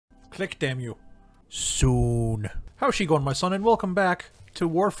Click, damn you. Soon. How's she going, my son? And welcome back to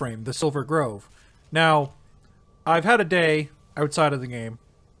Warframe, the Silver Grove. Now, I've had a day outside of the game.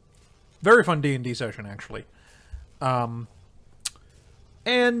 Very fun D&D session, actually. And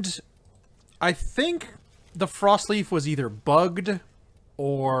I think the Frostleaf was either bugged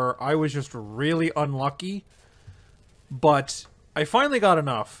or I was just really unlucky. But I finally got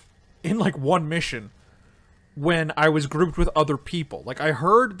enough in like one mission when I was grouped with other people. Like, I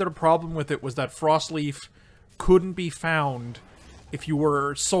heard that a problem with it was that Frostleaf couldn't be found if you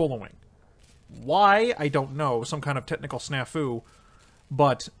were soloing. Why? I don't know. Some kind of technical snafu.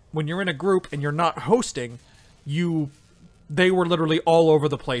 But when you're in a group and you're not hosting, they were literally all over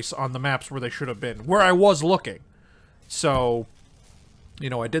the place on the maps where they should have been, where I was looking. So, you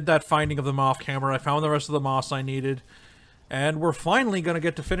know, I did that finding of them off camera. I found the rest of the moss I needed. And we're finally going to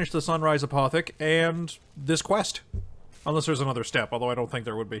get to finish the Sunrise Apothic and this quest. Unless there's another step, although I don't think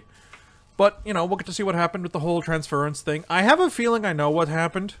there would be. But, you know, we'll get to see what happened with the whole transference thing. I have a feeling I know what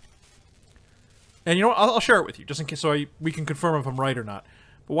happened. And, you know what, I'll share it with you, just in case, so we can confirm if I'm right or not.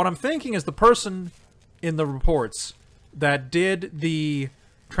 But what I'm thinking is the person in the reports that did the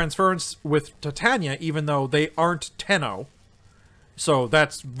transference with Titania, even though they aren't Tenno, so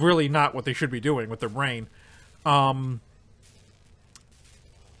that's really not what they should be doing with their brain,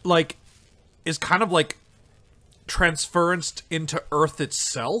 like, is kind of like transferenced into Earth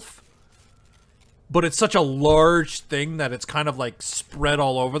itself, but it's such a large thing that it's kind of like spread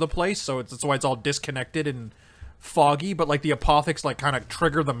all over the place, so that's why it's all disconnected and foggy, but like the Apothics like kind of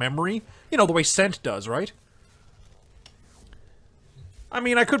trigger the memory, you know, the way scent does, right? I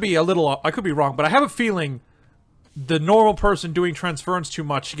mean, I could be wrong, but I have a feeling the normal person doing transference too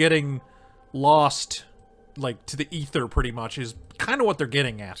much, getting lost like to the ether pretty much, is kind of what they're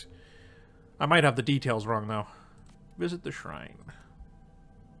getting at. I might have the details wrong though. Visit the shrine.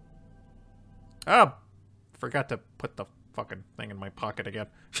 Ah, forgot to put the fucking thing in my pocket again.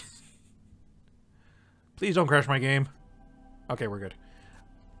 Please don't crash my game. Okay, we're good.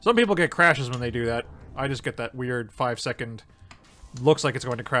 Some people get crashes when they do that. I just get that weird 5-second looks like it's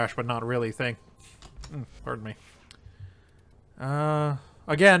going to crash but not really thing. Pardon me.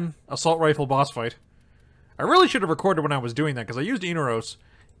 Again, assault rifle boss fight. I really should have recorded when I was doing that, because I used Inaros,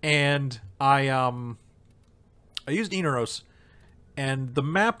 and I used Inaros, and the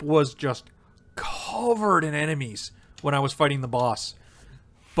map was just covered in enemies when I was fighting the boss.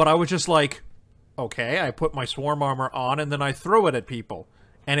 But I was just like, okay, I put my swarm armor on, and then I throw it at people.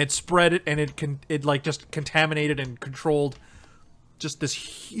 And it spread it, and it like just contaminated and controlled just this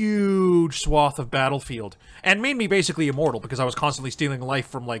huge swath of battlefield. And made me basically immortal, because I was constantly stealing life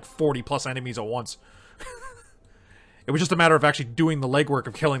from like 40 plus enemies at once. It was just a matter of actually doing the legwork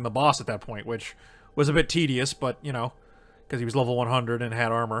of killing the boss at that point, which was a bit tedious, but, you know, because he was level 100 and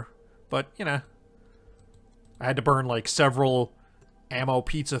had armor. But, you know, I had to burn, like, several ammo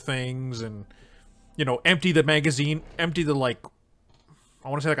pizza things and, you know, empty the magazine, empty the, like, I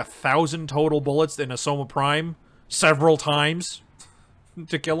want to say, like, 1,000 total bullets in a Soma Prime several times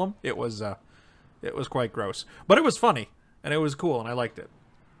to kill him. It was quite gross. But it was funny, and it was cool, and I liked it.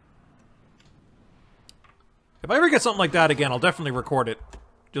 If I ever get something like that again, I'll definitely record it.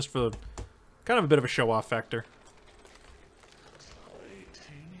 Just for kind of a bit of a show-off factor.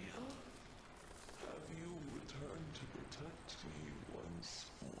 Titania, have you returned to protect me once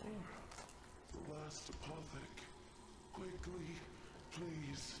more? The last Apothic. Quickly,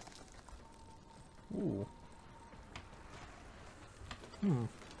 please. Ooh.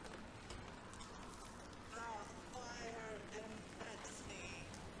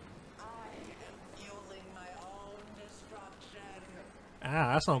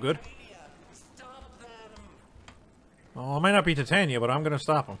 Ah, that's no good. Well, it might not be Titania, but I'm gonna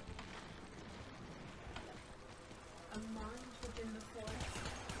stop him.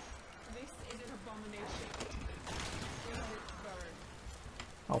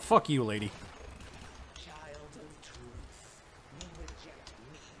 Oh, fuck you, lady. Child of truth, you reject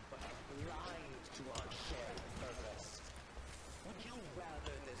me, but are blind to our shared purpose. Would you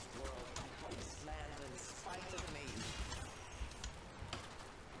rather this world be wasteland in spite of me?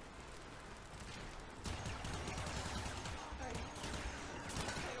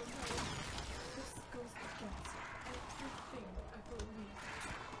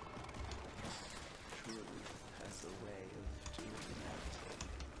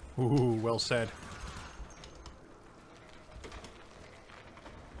 Ooh, well said.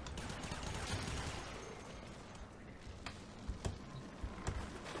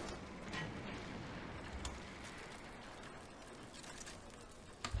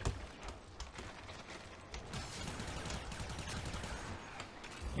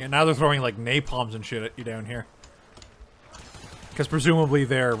 Yeah, now they're throwing like napalms and shit at you down here. Because presumably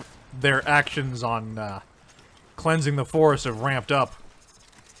their actions on cleansing the forest have ramped up.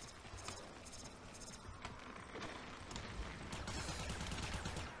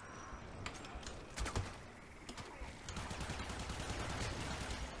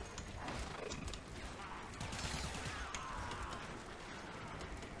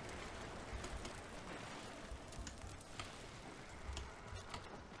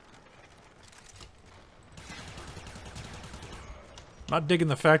 Not digging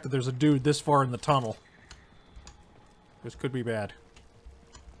the fact that there's a dude this far in the tunnel. This could be bad.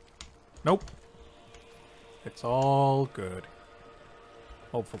 Nope. It's all good.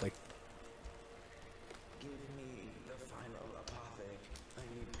 Hopefully. Give me the final Apothic. I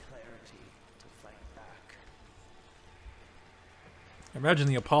need clarity to fight back. I imagine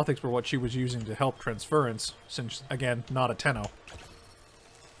the Apothics were what she was using to help transference, since, again, not a Tenno.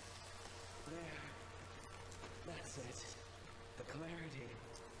 That's it. The clarity.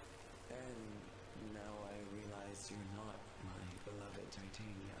 And now I realize you're not my beloved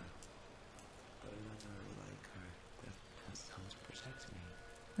Titania, but another like her that has come to protect me.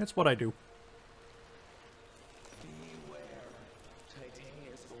 That's what I do. Beware.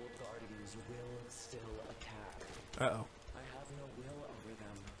 Titania's old guardians will still attack. Uh-oh. I have no will over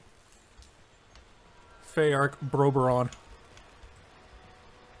them. Feyarch Broberon.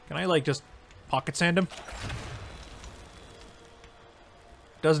 Can I, like, just pocket sand him?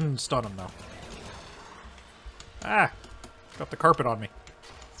 Doesn't stun him, though. Ah! Got the carpet on me.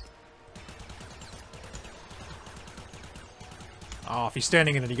 Oh, if he's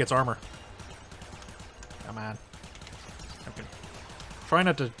standing in it, he gets armor. Come on. Okay. Try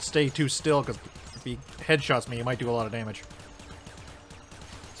not to stay too still, because if he headshots me, he might do a lot of damage.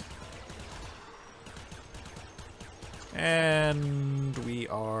 And we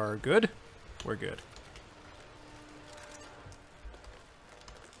are good. We're good.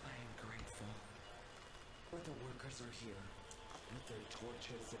 I am grateful. But the workers are here, with their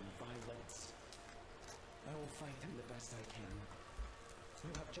torches and violence. I will fight them the best I can. You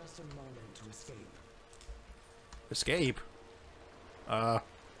have just a moment to escape. Escape? I'm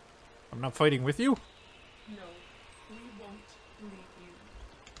not fighting with you? No, we won't leave you.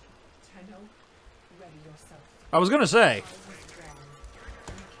 Tenno, ready yourself. I was gonna say. I was wrong.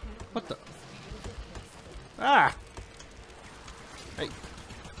 You can't What the? let this beautiful place go. Ah! Hey.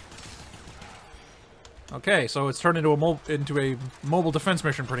 Okay, so it's turned into a mobile defense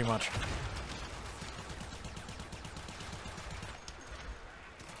mission, pretty much.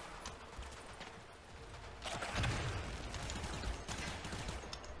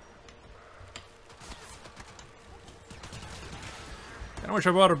 I wish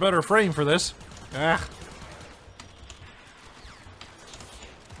I bought a better frame for this. Ah.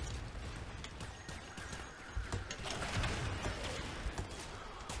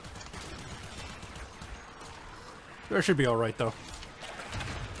 That should be alright, though.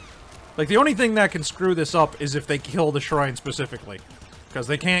 Like, the only thing that can screw this up is if they kill the shrine specifically. Because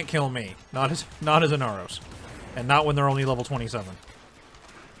they can't kill me. Not as Inaros. And not when they're only level 27.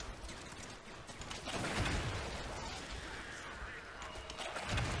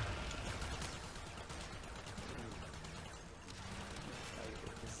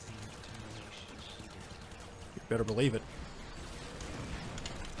 You better believe it.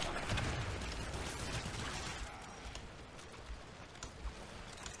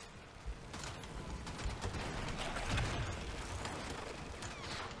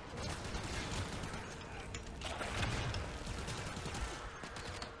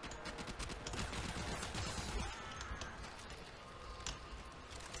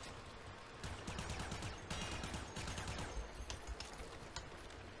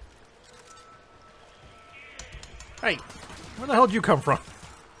 Hey, where the hell did you come from?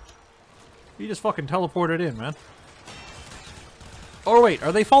 You just fucking teleported in, man. Oh, wait,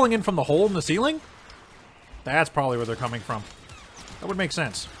 are they falling in from the hole in the ceiling? That's probably where they're coming from. That would make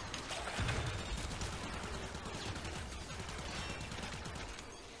sense.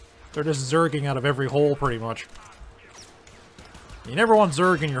 They're just zerging out of every hole, pretty much. You never want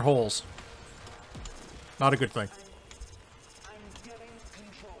zerg in your holes. Not a good thing. I'm getting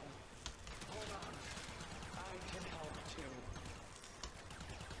control. Hold on. I can help too.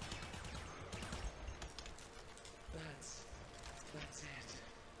 That's it.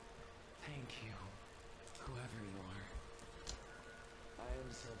 Thank you, whoever you are. I am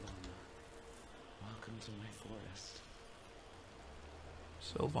Sylvana. Welcome to my forest.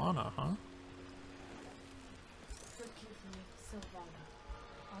 Sylvana, huh? Forgive me, Sylvana.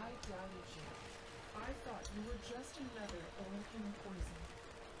 I doubted you. I thought you were just another Orphan poison.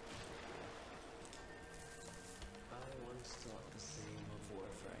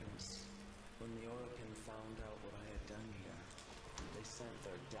 found out what I had done here, they sent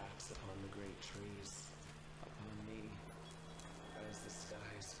their darks upon the great trees, upon me. As the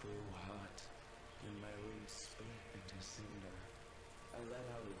skies grew hot, and my roots split into cinder, I let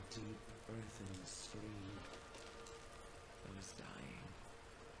out a deep, earthen scream. I was dying,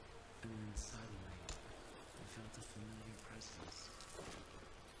 and then suddenly, I felt a familiar presence.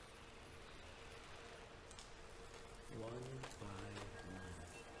 One by one,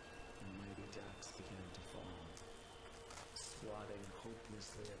 the mighty ducks began to fall, swatting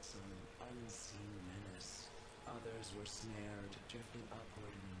hopelessly at some unseen menace. Others were snared, drifting upward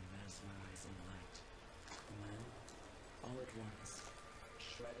in mesmerizing light. And then, all at once,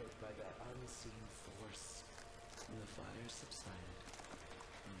 shredded by that unseen force, the fire subsided,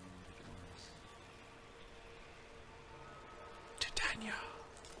 and what it was. Titania.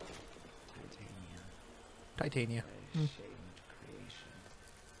 Titania. Titania. My shamed creation.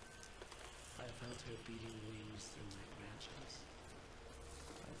 I felt her beating wings through my branches.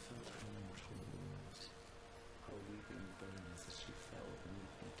 I felt her mortal wounds, her weeping burns as she fell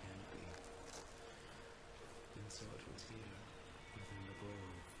beneath my canopy. And so it was here, within the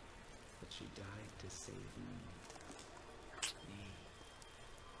grove, that she died to save me. Me,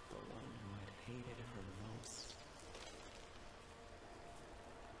 the one who had hated her most.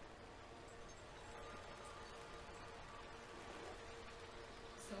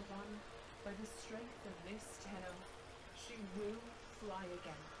 Sylvana, by the strength of this Tenno, she will fly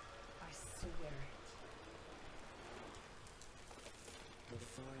again. I swear it. The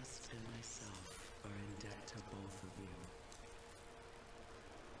forest and myself are in debt to both of you.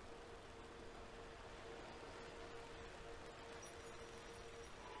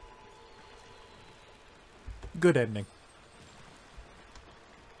 Good ending.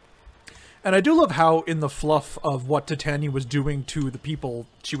 And I do love how, in the fluff of what Titania was doing to the people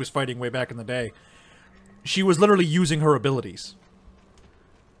she was fighting way back in the day, she was literally using her abilities.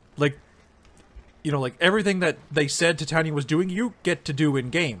 Like, you know, like, everything that they said Titania was doing, you get to do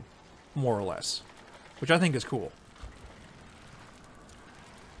in-game, more or less. Which I think is cool.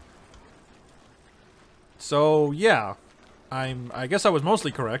 So, yeah. I guess I was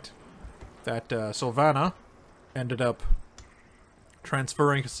mostly correct. That, Sylvana ended up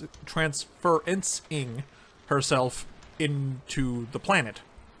transferencing herself into the planet.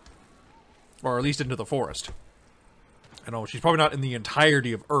 Or at least into the forest. I know, she's probably not in the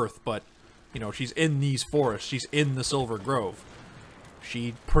entirety of Earth, but, you know, she's in these forests. She's in the Silver Grove.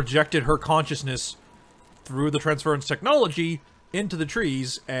 She projected her consciousness through the transference technology into the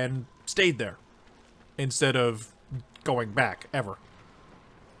trees and stayed there. Instead of going back, ever.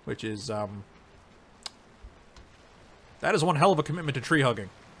 Which is, that is one hell of a commitment to tree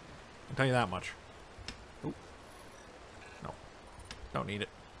hugging. I'll tell you that much. Ooh. No. Don't need it.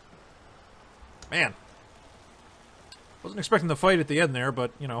 Man. Wasn't expecting the fight at the end there,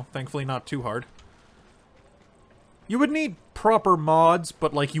 but, you know, thankfully not too hard. You would need proper mods,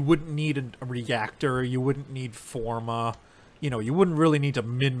 but, like, you wouldn't need a reactor, you wouldn't need Forma. You know, you wouldn't really need to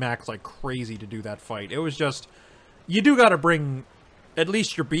min-max like crazy to do that fight. It was just... You do gotta bring at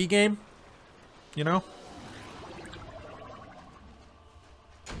least your B game. You know?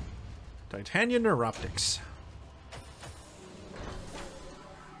 Titania Neuroptics.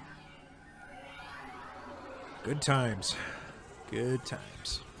 Good times. Good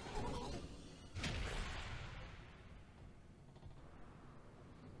times.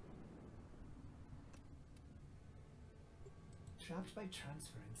 Trapped by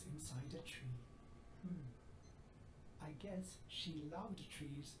transference inside a tree. I guess she loved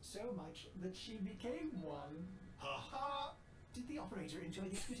trees so much that she became one. Ha ha! Did the operator enjoy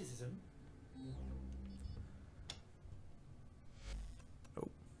the criticism? Oh.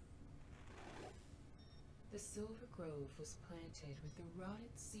 The Silver Grove was planted with the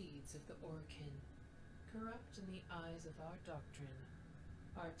rotted seeds of the Orkin, corrupt in the eyes of our doctrine.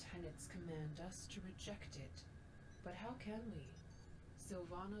 Our tenets command us to reject it. But how can we?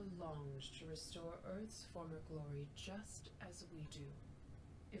 Sylvana longed to restore Earth's former glory just as we do.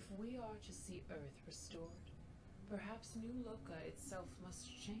 If we are to see Earth restored, perhaps New Loka itself must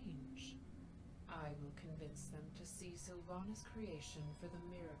change. I will convince them to see Sylvana's creation for the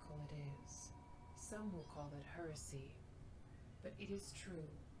miracle it is. Some will call it heresy, but it is true,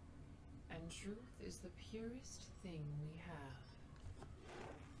 and truth is the purest thing we have.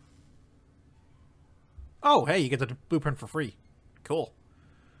 Oh, hey, you get the blueprint for free. Cool.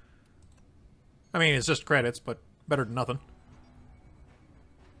 I mean, it's just credits, but better than nothing.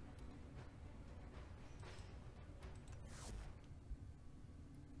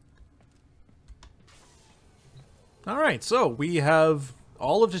 Alright, so we have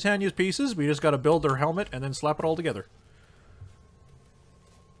all of Titania's pieces. We just got to build her helmet and then slap it all together.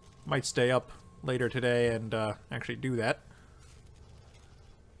 Might stay up later today and actually do that.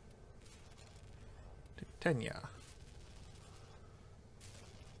 Titania.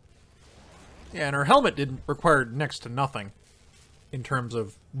 Yeah, and her helmet didn't require next to nothing in terms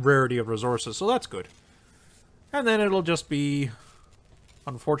of rarity of resources, so that's good. And then it'll just be,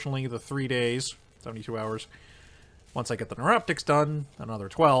 unfortunately, the 3 days, 72 hours. Once I get the neuroptics done, another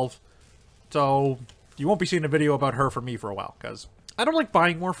 12. So, you won't be seeing a video about her from me for a while, because I don't like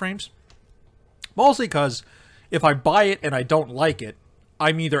buying Warframes. Mostly because if I buy it and I don't like it,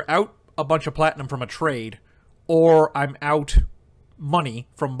 I'm either out a bunch of platinum from a trade, or I'm out money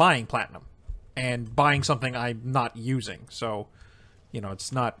from buying platinum and buying something I'm not using. So, you know,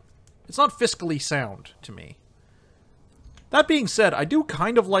 it's not fiscally sound to me. That being said, I do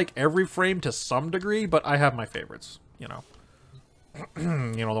kind of like every frame to some degree, but I have my favorites, you know.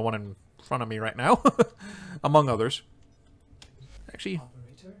 You know, the one in front of me right now, among others. Actually,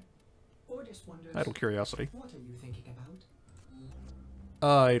 Operator, Ordis wonders, idle curiosity. what are you thinking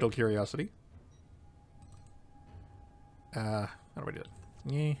about? Idle curiosity. How do I do it?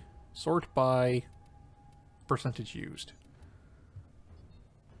 Yeah. Sort by percentage used.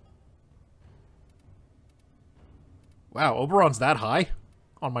 Wow, Oberon's that high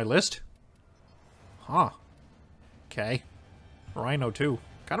on my list? Huh. Okay. Rhino, too.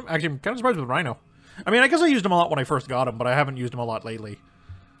 Actually, I'm kind of surprised with Rhino. I mean, I guess I used him a lot when I first got him, but I haven't used him a lot lately.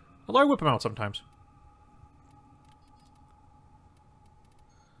 Although I whip him out sometimes.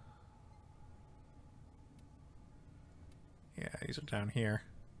 Yeah, these are down here.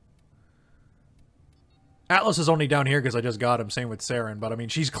 Atlas is only down here because I just got him, same with Saren, but I mean,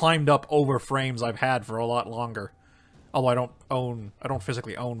 she's climbed up over frames I've had for a lot longer. Although I don't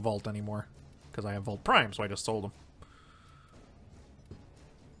physically own Vault anymore, because I have Vault Prime, so I just sold him.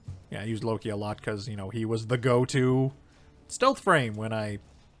 Yeah, I used Loki a lot because, you know, he was the go-to stealth frame when I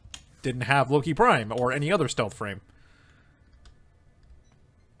didn't have Loki Prime or any other stealth frame.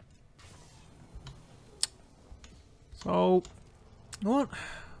 So, you know what?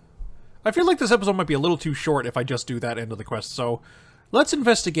 I feel like this episode might be a little too short if I just do that end of the quest, so let's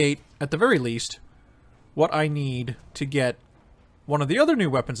investigate, at the very least, what I need to get one of the other new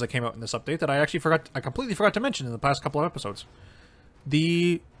weapons that came out in this update that I completely forgot to mention in the past couple of episodes.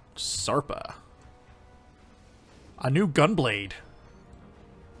 The Sarpa. A new gunblade.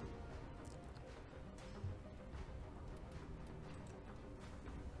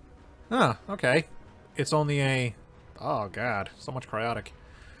 Huh, okay. It's only a... Oh, God. So much cryotic.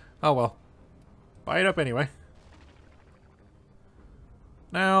 Oh, well. Buy it up anyway.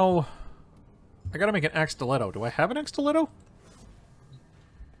 Now... I gotta make an axe stiletto. Do I have an axe stiletto?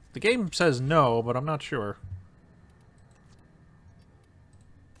 The game says no, but I'm not sure.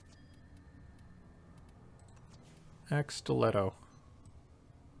 Axe stiletto.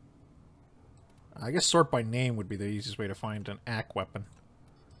 I guess sort by name would be the easiest way to find an axe weapon.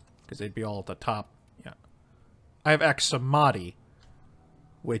 Because they'd be all at the top. Yeah. I have axe samadhi,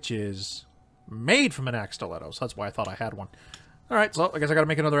 which is made from an axe stiletto, so that's why I thought I had one. Alright, so I guess I gotta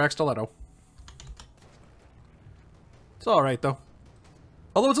make another axe stiletto. It's alright, though.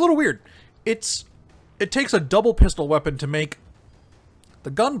 Although it's a little weird. It takes a double pistol weapon to make the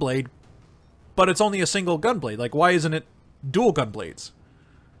gunblade, but it's only a single gunblade. Like, why isn't it dual gunblades?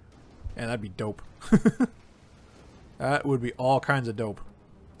 Yeah, that'd be dope. That would be all kinds of dope.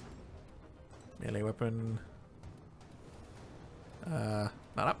 Melee weapon.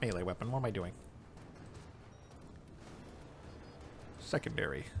 Not melee weapon. What am I doing?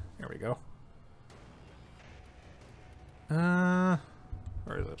 Secondary. There we go. Where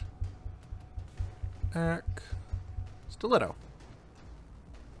is it? Stiletto.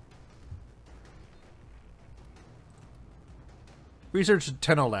 Research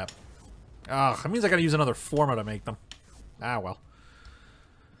Tenolab. Ah, that means I gotta use another forma to make them. Ah, well.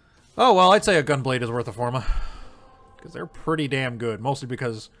 Oh, well, I'd say a gunblade is worth a forma. Because they're pretty damn good. Mostly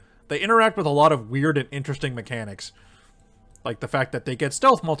because they interact with a lot of weird and interesting mechanics. Like the fact that they get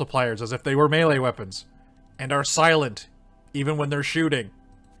stealth multipliers as if they were melee weapons. And are silent, even when they're shooting.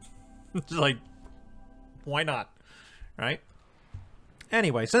 It's like, why not? Right?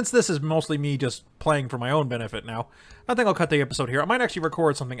 Anyway, since this is mostly me just playing for my own benefit now, I think I'll cut the episode here. I might actually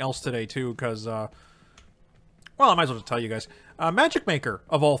record something else today, too, because, well, I might as well just tell you guys. Magic Maker,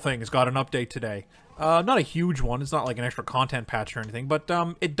 of all things, got an update today. Not a huge one. It's not like an extra content patch or anything, but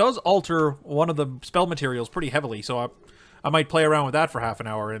it does alter one of the spell materials pretty heavily, so I might play around with that for half an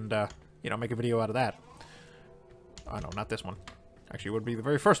hour and, you know, make a video out of that. Oh, no, not this one. Actually, it would be the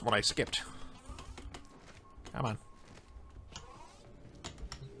very first one I skipped. Come on.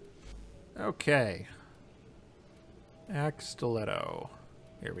 Okay. Axe stiletto.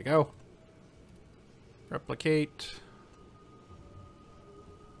 Here we go. Replicate.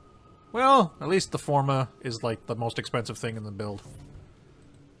 Well, at least the Forma is like the most expensive thing in the build.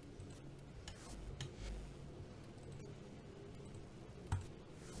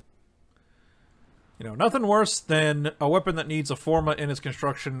 You know, nothing worse than a weapon that needs a Forma in its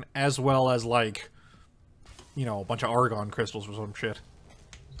construction as well as, like, you know, a bunch of argon crystals or some shit.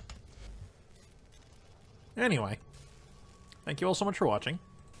 Anyway, thank you all so much for watching.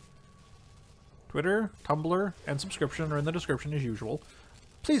 Twitter, Tumblr, and subscription are in the description as usual.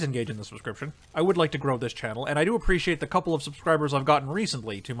 Please engage in the subscription. I would like to grow this channel, and I do appreciate the couple of subscribers I've gotten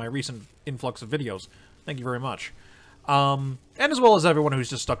recently to my recent influx of videos. Thank you very much. And as well as everyone who's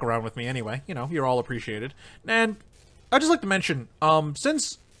just stuck around with me anyway. You know, you're all appreciated. And I'd just like to mention,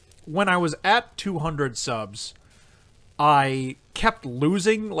 since when I was at 200 subs, I kept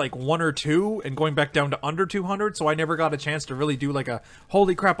losing, like, 1 or 2 and going back down to under 200, so I never got a chance to really do, like, a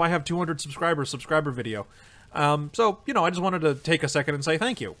holy crap, I have 200 subscriber video. So, you know, I just wanted to take a second and say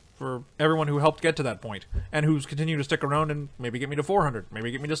thank you for everyone who helped get to that point, and who's continued to stick around and maybe get me to 400,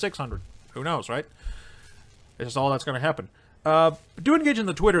 maybe get me to 600. Who knows, right? It's just all that's going to happen. Do engage in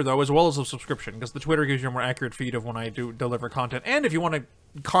the Twitter, though, as well as the subscription, because the Twitter gives you a more accurate feed of when I do deliver content. And if you want to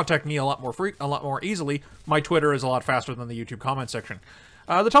contact me a lot more easily, my Twitter is a lot faster than the YouTube comment section.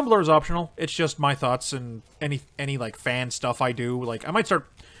 The Tumblr is optional. It's just my thoughts and any like fan stuff I do. Like, I might start.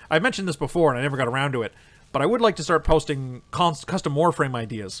 I've mentioned this before, and I never got around to it, but I would like to start posting custom Warframe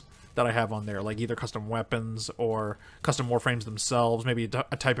ideas that I have on there, like either custom weapons or custom Warframes themselves, maybe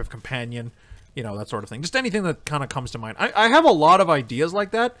a type of companion. You know, that sort of thing. Just anything that kind of comes to mind. I have a lot of ideas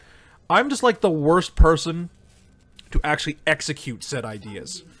like that. I'm just like the worst person to actually execute said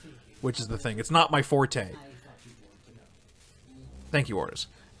ideas, which is the thing. It's not my forte. Thank you, Orders.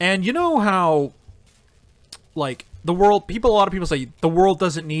 And you know how, like, a lot of people say the world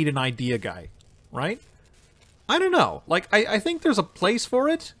doesn't need an idea guy, right? I don't know. Like, I think there's a place for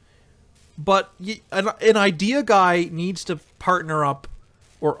it, but an idea guy needs to partner up,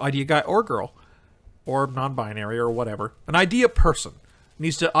 or idea guy or girl, or non-binary or whatever. An idea person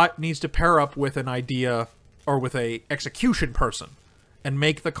needs to pair up with an idea or with a execution person and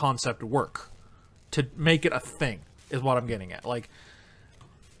make the concept work. To make it a thing is what I'm getting at. Like,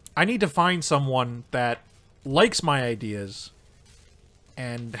 I need to find someone that likes my ideas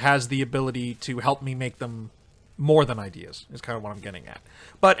and has the ability to help me make them more than ideas, is kind of what I'm getting at.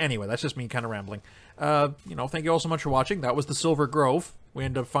 But anyway, that's just me kind of rambling. You know, thank you all so much for watching. That was the Silver Grove. We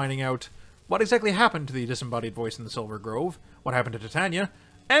ended up finding out what exactly happened to the disembodied voice in the Silver Grove, what happened to Titania,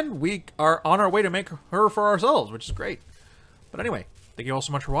 and we are on our way to make her for ourselves, which is great. But anyway, thank you all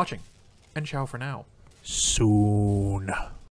so much for watching, and ciao for now. Soon.